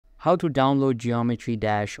How to download Geometry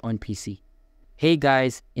Dash on PC. Hey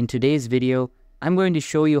guys, in today's video, I'm going to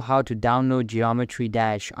show you how to download Geometry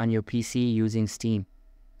Dash on your PC using Steam.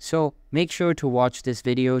 So make sure to watch this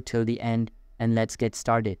video till the end and let's get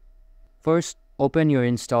started. First, open your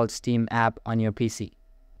installed Steam app on your PC.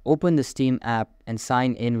 Open the Steam app and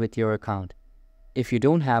sign in with your account. If you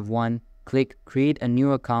don't have one, click Create a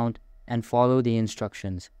New Account and follow the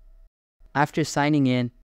instructions. After signing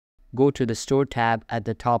in, go to the Store tab at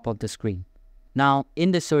the top of the screen. Now,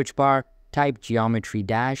 in the search bar, type Geometry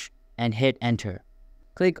Dash and hit Enter.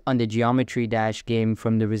 Click on the Geometry Dash game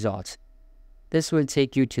from the results. This will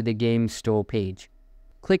take you to the game store page.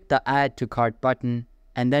 Click the Add to Cart button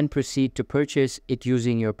and then proceed to purchase it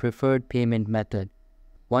using your preferred payment method.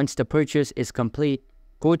 Once the purchase is complete,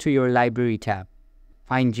 go to your Library tab.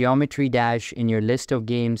 Find Geometry Dash in your list of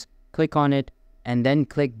games, click on it, and then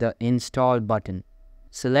click the Install button.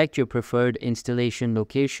 Select your preferred installation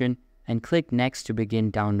location and click Next to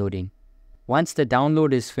begin downloading. Once the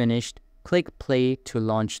download is finished, click Play to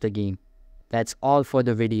launch the game. That's all for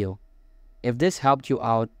the video. If this helped you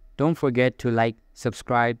out, don't forget to like,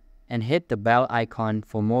 subscribe, and hit the bell icon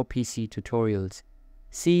for more PC tutorials.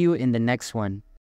 See you in the next one.